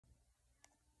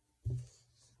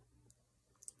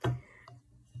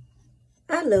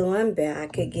Hello, I'm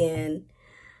back again.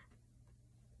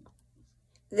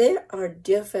 There are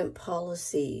different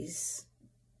policies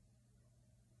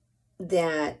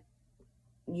that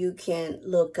you can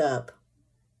look up.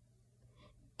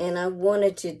 And I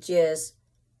wanted to just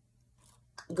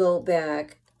go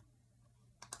back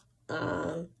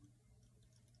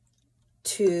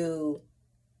to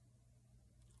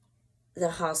the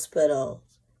hospital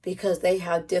because they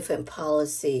have different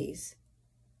policies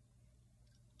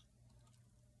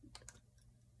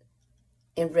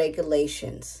and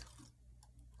regulations.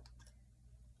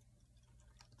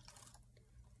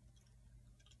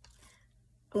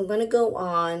 I'm going to go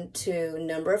on to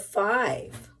number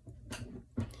 5.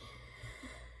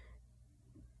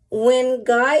 When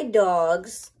guide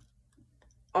dogs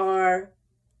are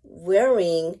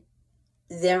wearing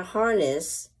their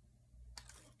harness,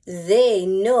 they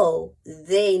know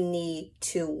they need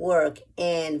to work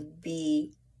and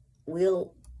be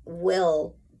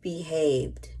well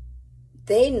behaved.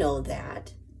 They know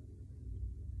that,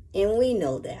 and we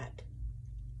know that.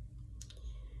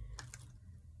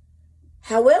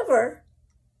 However,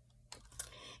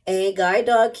 a guide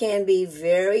dog can be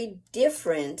very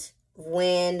different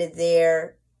when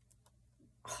their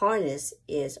harness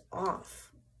is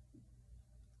off.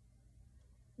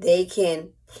 They can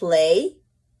play,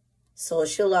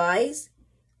 socialize,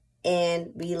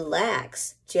 and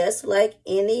relax just like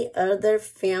any other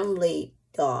family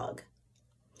dog.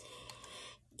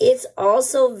 It's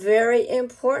also very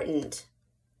important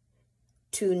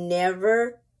to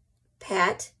never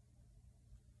pat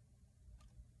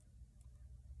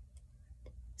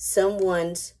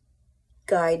someone's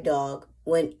guide dog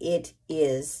when it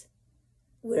is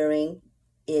wearing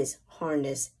its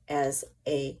harness as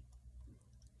a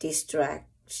distracted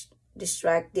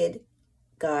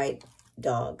guide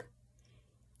dog.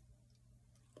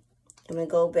 I'm going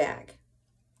to go back.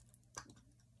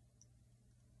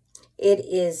 It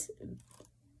is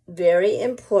very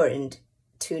important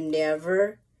to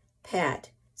never pat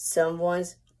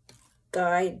someone's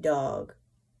guide dog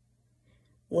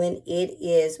when it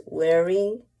is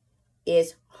wearing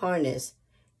its harness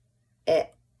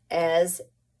as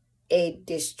a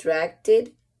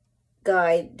distracted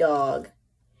guide dog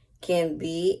can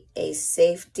be a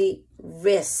safety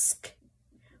risk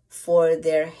for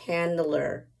their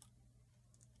handler,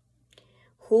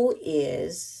 who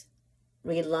is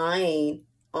relying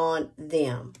on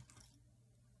them.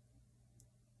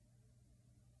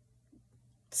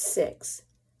 6.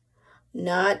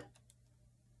 Not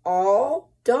all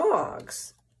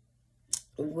dogs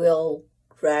will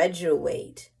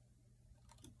graduate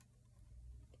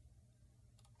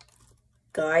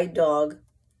guide dog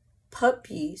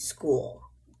puppy school.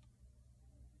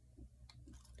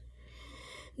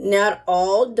 Not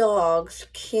all dogs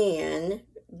can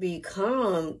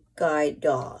become guide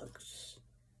dogs.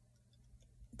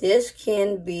 This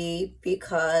can be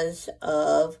because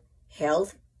of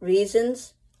health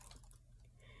reasons,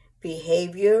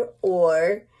 behavior,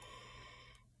 or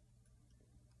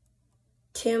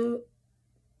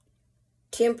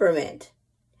temperament.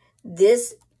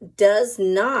 This does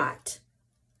not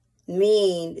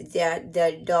mean that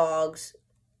the dogs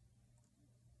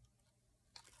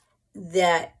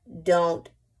that don't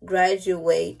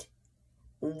graduate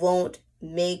won't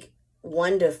make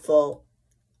wonderful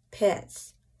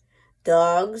pets.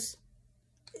 Dogs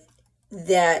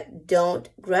that don't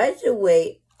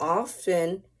graduate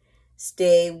often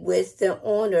stay with the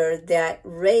owner that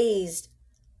raised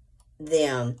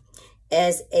them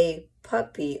as a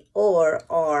puppy or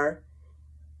are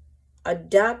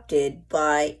adopted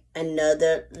by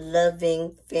another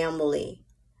loving family.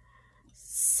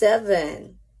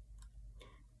 7.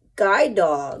 Guide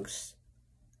dogs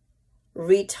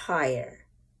retire.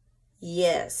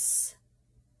 Yes.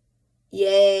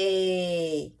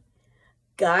 Yay!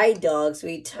 Guide dogs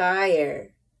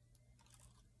retire.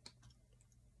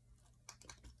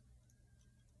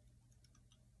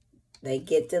 They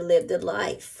get to live the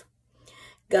life.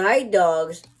 Guide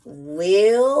dogs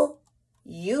will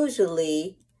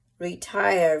usually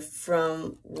retire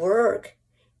from work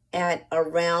at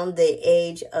around the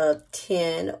age of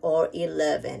 10 or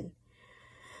 11.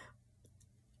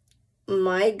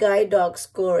 My guide dog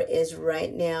score is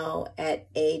right now at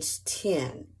age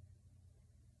 10.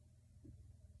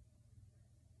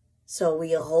 So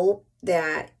we hope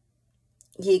that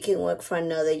he can work for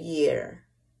another year.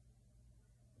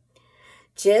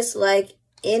 Just like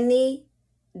any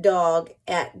dog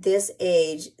at this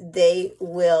age, they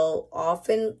will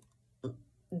often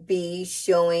be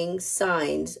showing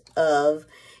signs of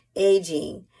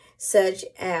aging, such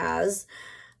as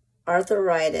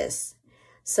arthritis.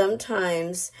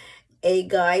 Sometimes a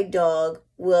guide dog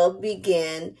will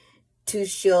begin to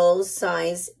show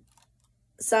signs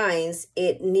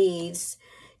it needs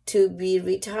to be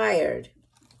retired.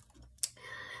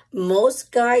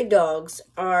 Most guide dogs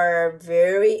are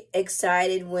very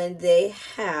excited when they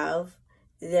have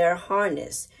their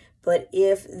harness, but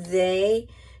if they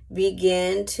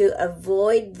begin to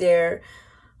avoid their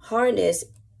harness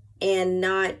and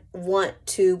not want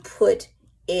to put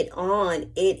it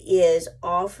on, it is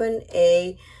often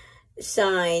a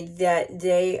sign that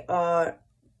they are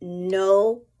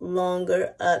no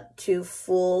longer up to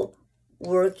full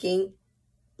working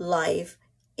life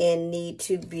and need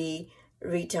to be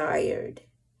retired.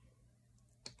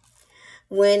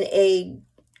 When a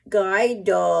guide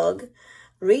dog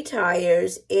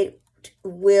retires, it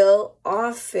will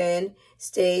often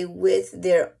stay with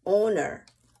their owner,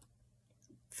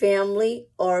 family,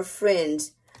 or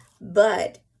friends.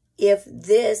 But if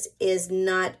this is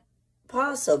not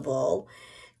possible,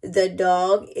 the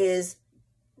dog is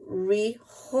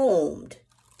rehomed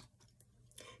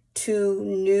to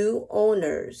new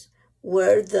owners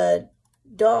where the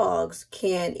dogs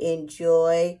can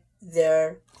enjoy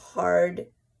their hard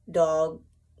dog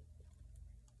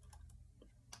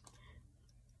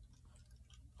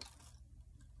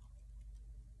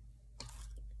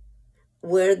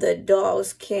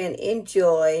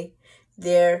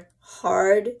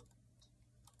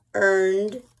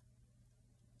hard-earned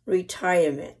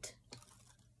retirement.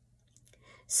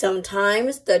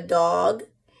 Sometimes the dog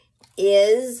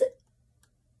is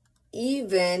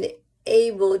even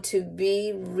able to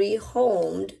be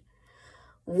rehomed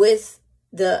with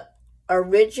the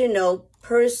original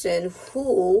person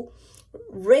who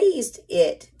raised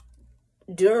it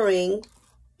during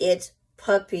its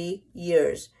puppy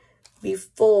years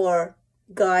before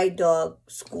guide dog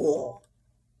school.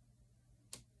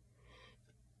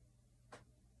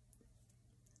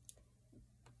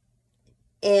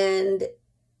 And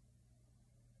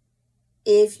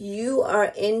if you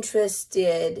are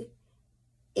interested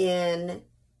in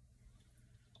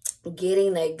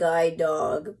getting a guide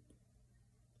dog,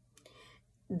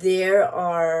 there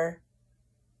are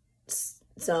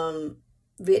some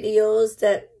videos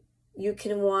that you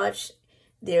can watch.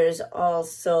 There's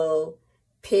also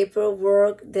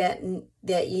paperwork that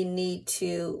you need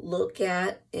to look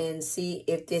at and see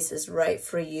if this is right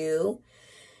for you.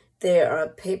 There are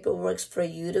paperwork for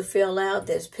you to fill out.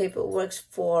 There's paperwork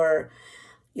for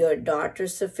your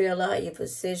doctors to fill out, your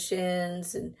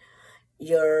physicians, and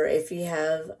if you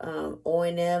have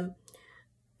O&M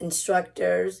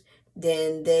instructors,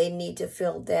 then they need to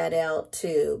fill that out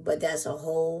too. But that's a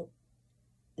whole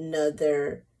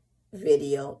nother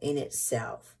video in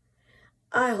itself.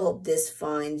 I hope this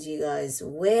finds you guys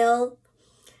well.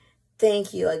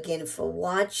 Thank you again for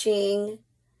watching.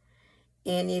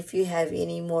 And if you have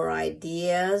any more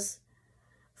ideas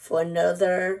for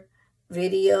another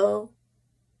video,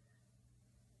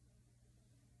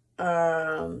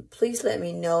 please let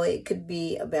me know. It could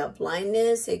be about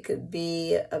blindness. It could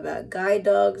be about guide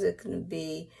dogs. It could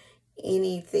be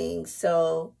anything.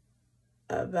 So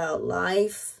about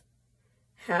life,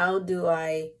 how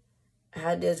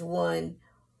does one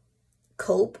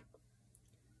cope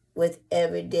with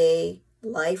everyday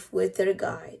life with their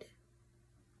guide?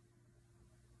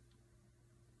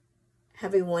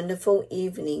 Have a wonderful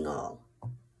evening, all.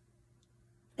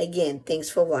 Again, thanks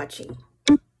for watching.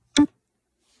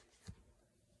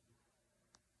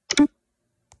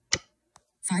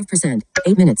 5%.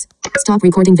 8 minutes. Stop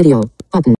recording video. Button.